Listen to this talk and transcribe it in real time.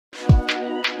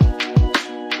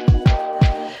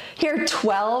Here are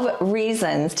 12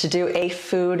 reasons to do a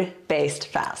food-based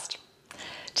fast.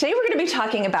 Today we're going to be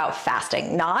talking about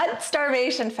fasting, not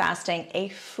starvation fasting, a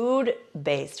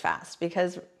food-based fast,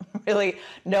 because really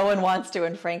no one wants to,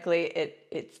 and frankly,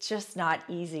 it's just not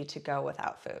easy to go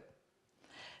without food.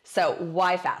 So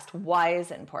why fast? Why is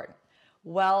it important?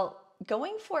 Well,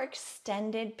 going for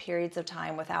extended periods of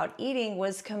time without eating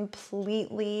was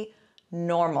completely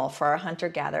normal for our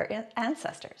hunter-gatherer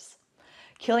ancestors.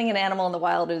 Killing an animal in the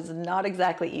wild is not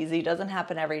exactly easy, doesn't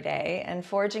happen every day, and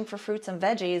foraging for fruits and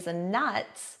veggies and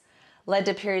nuts led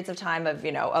to periods of time of,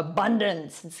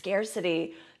 abundance and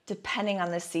scarcity, depending on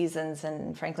the seasons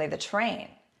and frankly the terrain.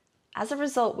 As a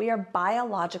result, we are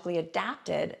biologically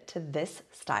adapted to this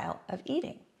style of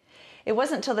eating. It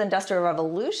wasn't until the Industrial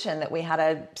Revolution that we had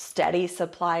a steady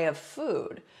supply of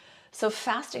food. So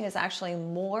fasting is actually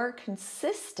more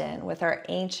consistent with our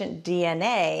ancient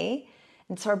DNA,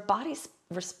 and so our bodies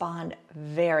respond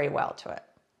very well to it.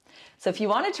 So if you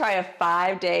want to try a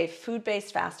 5-day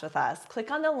food-based fast with us,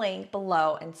 click on the link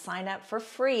below and sign up for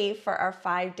free for our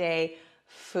 5-day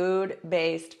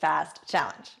food-based fast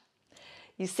challenge.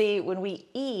 You see, when we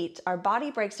eat, our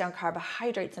body breaks down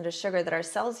carbohydrates into sugar that our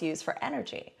cells use for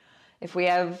energy. If we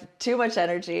have too much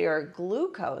energy or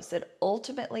glucose, it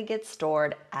ultimately gets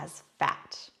stored as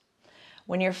fat.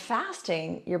 When you're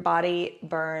fasting, your body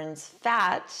burns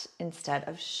fat instead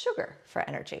of sugar for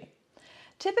energy.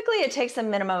 Typically, it takes a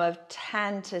minimum of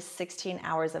 10 to 16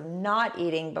 hours of not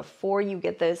eating before you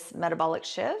get this metabolic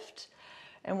shift.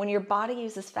 And when your body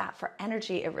uses fat for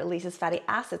energy, it releases fatty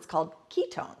acids called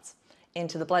ketones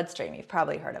into the bloodstream. You've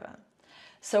probably heard of them.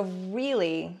 So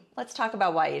really, let's talk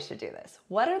about why you should do this.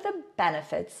 What are the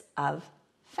benefits of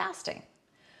fasting?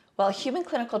 Well, human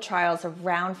clinical trials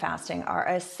around fasting are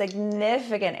a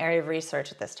significant area of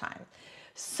research at this time.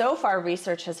 So far,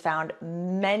 research has found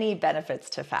many benefits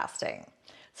to fasting.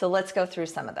 So let's go through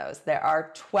some of those. There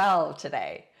are 12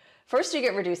 today. First, you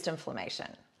get reduced inflammation.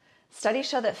 Studies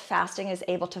show that fasting is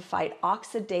able to fight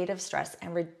oxidative stress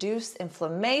and reduce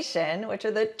inflammation, which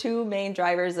are the two main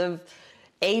drivers of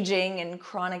aging and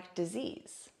chronic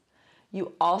disease.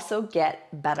 You also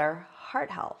get better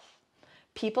heart health.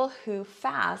 People who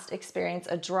fast experience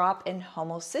a drop in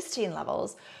homocysteine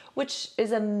levels, which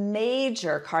is a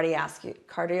major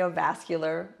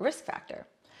cardiovascular risk factor.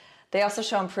 They also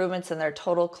show improvements in their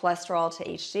total cholesterol to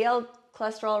HDL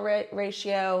cholesterol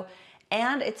ratio,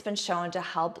 and it's been shown to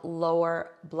help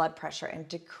lower blood pressure and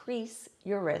decrease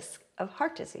your risk of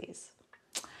heart disease.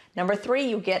 Number 3,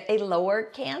 you get a lower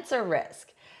cancer risk.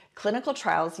 Clinical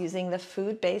trials using the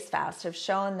food-based fast have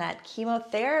shown that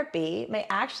chemotherapy may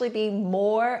actually be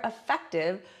more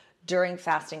effective during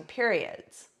fasting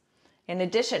periods. In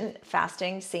addition,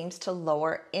 fasting seems to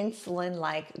lower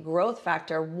insulin-like growth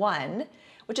factor 1,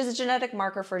 which is a genetic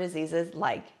marker for diseases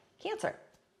like cancer.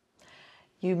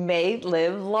 You may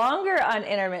live longer on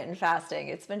intermittent fasting.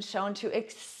 It's been shown to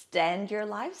extend your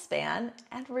lifespan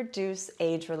and reduce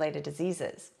age-related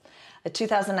diseases. A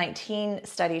 2019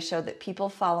 study showed that people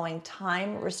following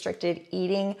time-restricted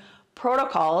eating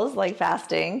protocols like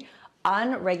fasting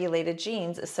unregulated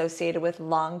genes associated with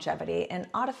longevity and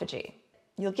autophagy.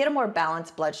 You'll get a more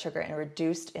balanced blood sugar and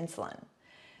reduced insulin.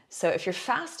 So if you're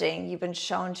fasting, you've been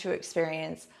shown to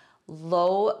experience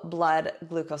low blood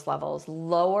glucose levels,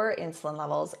 lower insulin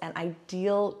levels, and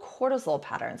ideal cortisol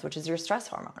patterns, which is your stress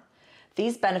hormone.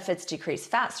 These benefits decrease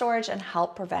fat storage and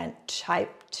help prevent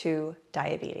type 2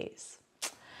 diabetes.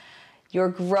 Your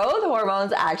growth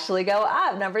hormones actually go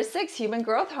up. Number 6, human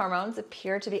growth hormones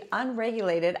appear to be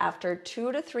unregulated after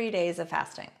 2 to 3 days of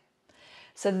fasting.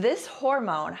 So this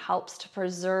hormone helps to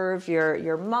preserve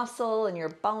your muscle and your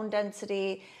bone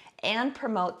density and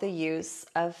promote the use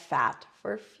of fat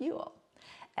for fuel.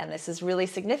 And this is really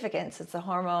significant since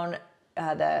the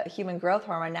human growth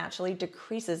hormone naturally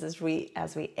decreases as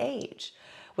we age,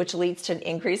 which leads to an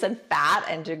increase in fat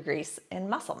and decrease in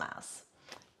muscle mass.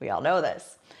 We all know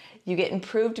this. You get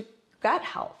improved gut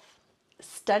health.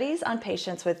 Studies on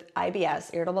patients with IBS,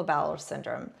 irritable bowel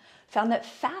syndrome, found that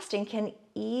fasting can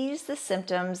ease the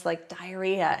symptoms like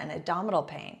diarrhea and abdominal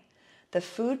pain. The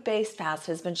food-based fast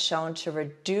has been shown to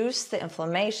reduce the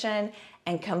inflammation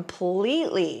and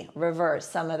completely reverse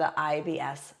some of the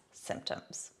IBS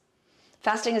symptoms.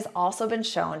 Fasting has also been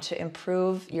shown to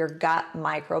improve your gut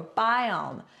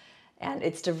microbiome and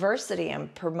its diversity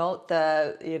and promote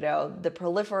the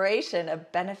proliferation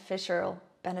of beneficial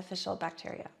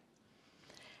bacteria.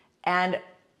 And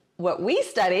what we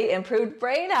study, improved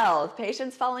brain health.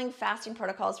 Patients following fasting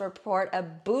protocols report a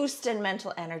boost in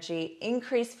mental energy,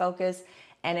 increased focus,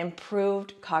 and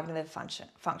improved cognitive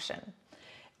function.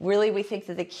 Really, we think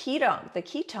that the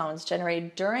ketones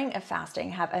generated during a fasting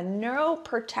have a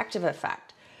neuroprotective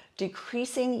effect,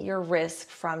 decreasing your risk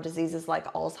from diseases like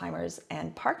Alzheimer's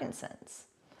and Parkinson's.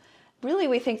 Really,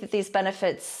 we think that these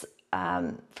benefits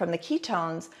from the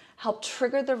ketones help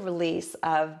trigger the release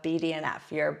of BDNF,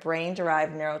 your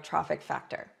brain-derived neurotrophic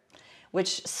factor,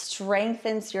 which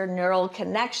strengthens your neural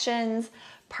connections,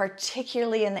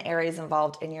 particularly in the areas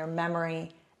involved in your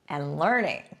memory and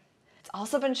learning. It's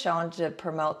also been shown to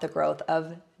promote the growth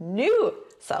of new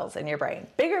cells in your brain.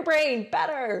 Bigger brain,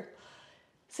 better.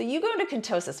 So you go into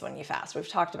ketosis when you fast. We've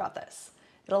talked about this.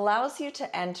 It allows you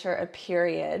to enter a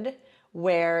period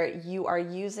where you are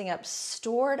using up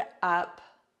stored up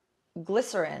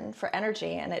glycerin for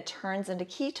energy, and it turns into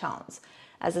ketones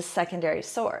as a secondary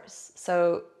source.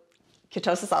 So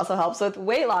ketosis also helps with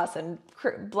weight loss and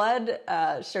blood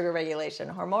sugar regulation,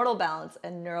 hormonal balance,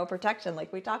 and neuroprotection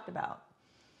like we talked about.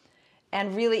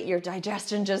 And really, your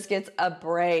digestion just gets a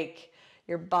break.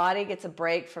 Your body gets a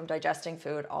break from digesting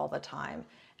food all the time.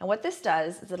 And what this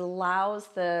does is it allows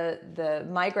the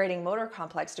migrating motor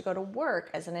complex to go to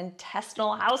work as an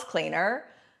intestinal house cleaner,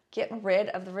 getting rid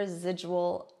of the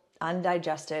residual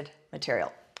undigested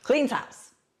material. Cleans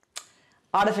house.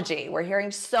 Autophagy. We're hearing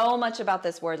so much about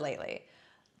this word lately.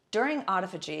 During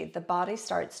autophagy, the body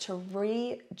starts to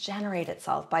regenerate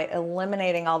itself by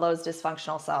eliminating all those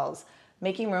dysfunctional cells,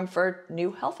 making room for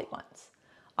new healthy ones.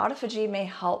 Autophagy may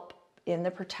help in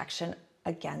the protection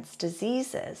against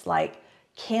diseases like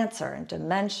cancer and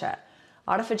dementia.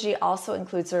 Autophagy also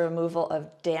includes the removal of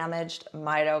damaged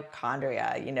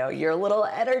mitochondria, your little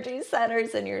energy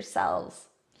centers in your cells.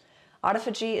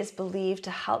 Autophagy is believed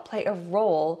to help play a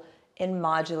role in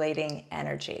modulating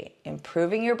energy,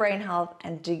 improving your brain health,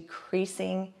 and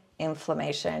decreasing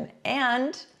inflammation,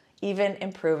 and even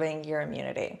improving your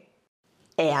immunity.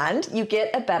 And you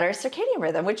get a better circadian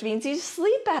rhythm, which means you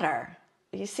sleep better.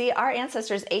 You see, our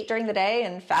ancestors ate during the day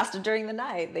and fasted during the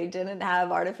night. They didn't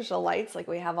have artificial lights like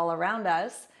we have all around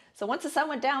us. So once the sun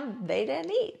went down, they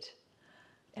didn't eat.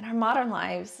 In our modern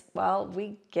lives, well,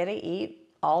 we get to eat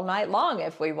all night long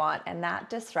if we want, and that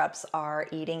disrupts our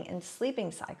eating and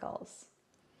sleeping cycles.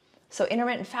 So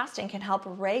intermittent fasting can help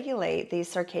regulate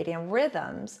these circadian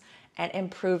rhythms and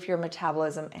improve your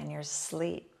metabolism and your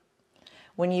sleep.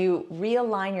 When you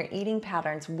realign your eating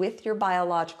patterns with your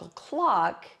biological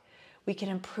clock, we can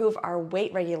improve our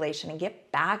weight regulation and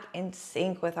get back in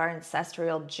sync with our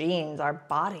ancestral genes, our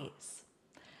bodies.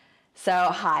 So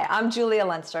hi, I'm Julia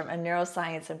Lundstrom, a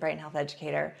neuroscience and brain health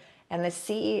educator and the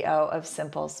CEO of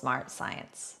Simple Smart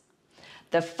Science.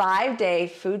 The 5-day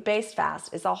food-based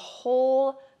fast is a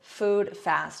whole food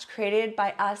fast created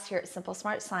by us here at Simple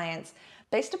Smart Science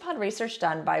based upon research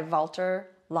done by Walter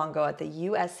Longo at the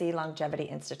USC Longevity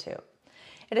Institute.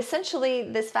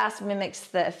 This fast mimics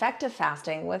the effect of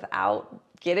fasting without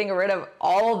getting rid of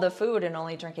all the food and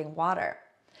only drinking water.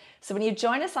 So when you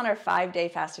join us on our 5-day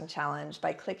fasting challenge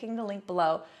by clicking the link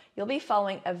below, you'll be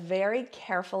following a very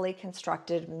carefully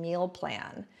constructed meal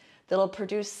plan that'll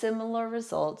produce similar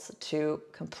results to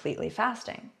completely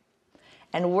fasting.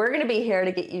 And we're gonna be here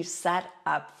to get you set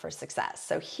up for success.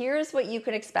 So here's what you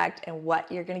can expect and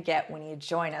what you're gonna get when you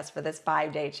join us for this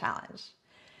 5-day challenge.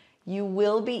 You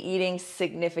will be eating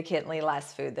significantly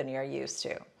less food than you're used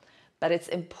to, but it's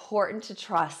important to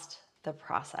trust the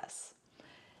process.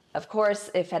 Of course,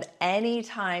 if at any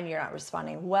time you're not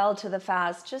responding well to the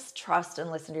fast, just trust and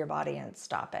listen to your body and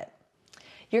stop it.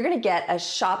 You're gonna get a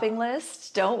shopping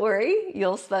list. Don't worry,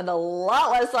 you'll spend a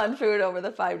lot less on food over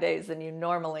the 5 days than you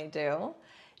normally do.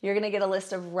 You're gonna get a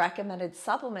list of recommended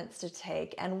supplements to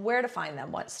take and where to find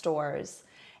them, what stores.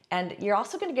 And you're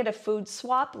also gonna get a food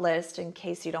swap list in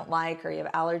case you don't like or you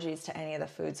have allergies to any of the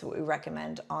foods that we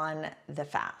recommend on the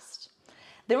fast.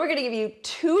 Then we're gonna give you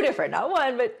not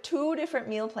one, but two different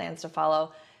meal plans to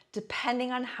follow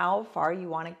depending on how far you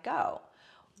wanna go.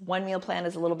 One meal plan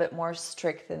is a little bit more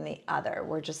strict than the other.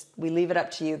 We leave it up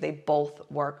to you. They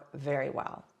both work very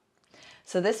well.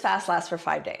 So this fast lasts for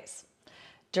 5 days.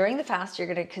 During the fast, you're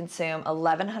gonna consume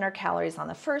 1,100 calories on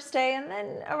the first day and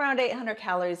then around 800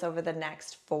 calories over the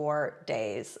next 4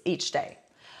 days, each day.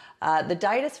 The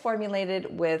diet is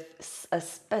formulated with a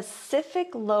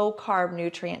specific low-carb,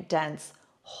 nutrient-dense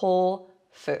whole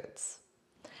foods.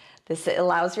 This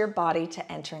allows your body to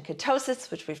enter in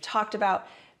ketosis, which we've talked about.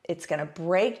 It's gonna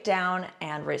break down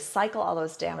and recycle all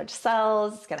those damaged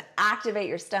cells. It's gonna activate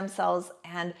your stem cells,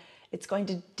 and it's going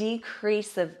to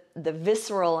decrease the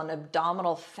visceral and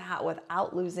abdominal fat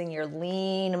without losing your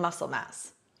lean muscle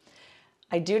mass.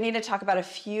 I do need to talk about a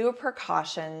few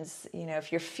precautions.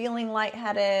 If you're feeling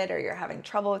lightheaded or you're having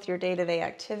trouble with your day-to-day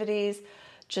activities,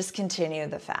 just continue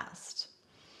the fast.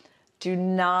 Do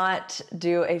not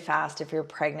do a fast if you're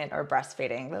pregnant or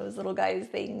breastfeeding. Those little guys,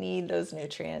 they need those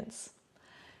nutrients.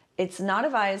 It's not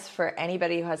advised for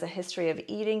anybody who has a history of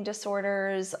eating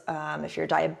disorders, if you're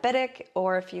diabetic,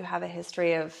 or if you have a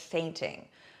history of fainting,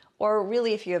 or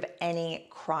really if you have any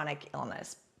chronic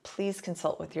illness. Please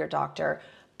consult with your doctor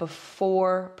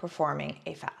before performing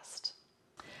a fast.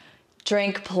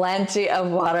 Drink plenty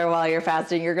of water while you're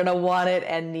fasting. You're gonna want it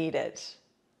and need it.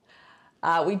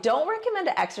 We don't recommend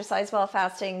to exercise while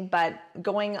fasting, but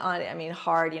going on,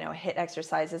 hard, HIIT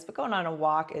exercises, but going on a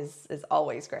walk is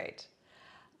always great.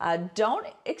 Don't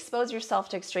expose yourself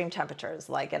to extreme temperatures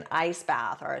like an ice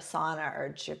bath or a sauna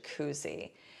or jacuzzi.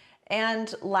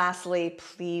 And lastly,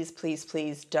 please, please,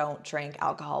 please don't drink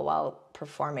alcohol while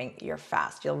performing your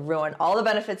fast. You'll ruin all the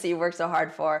benefits that you worked so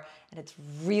hard for, and it's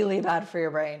really bad for your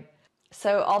brain.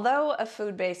 So although a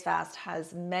food-based fast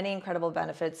has many incredible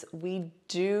benefits, we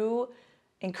do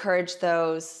encourage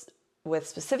those with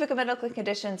specific medical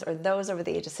conditions or those over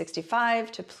the age of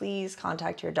 65 to please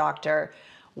contact your doctor.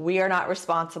 We are not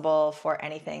responsible for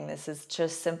anything. This is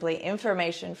just simply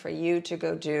information for you to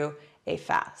go do a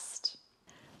fast.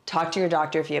 Talk to your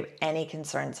doctor if you have any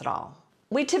concerns at all.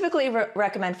 We typically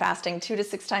recommend fasting 2 to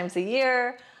 6 times a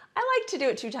year. I like to do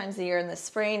it 2 times a year in the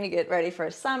spring to get ready for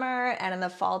summer, and in the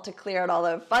fall to clear out all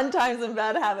the fun times and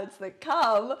bad habits that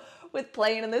come with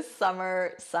playing in the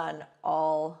summer sun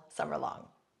all summer long.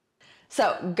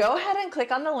 So go ahead and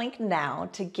click on the link now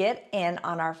to get in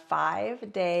on our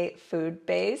 5-day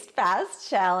food-based fast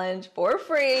challenge for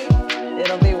free.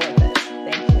 It'll be worth it.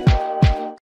 Thank you.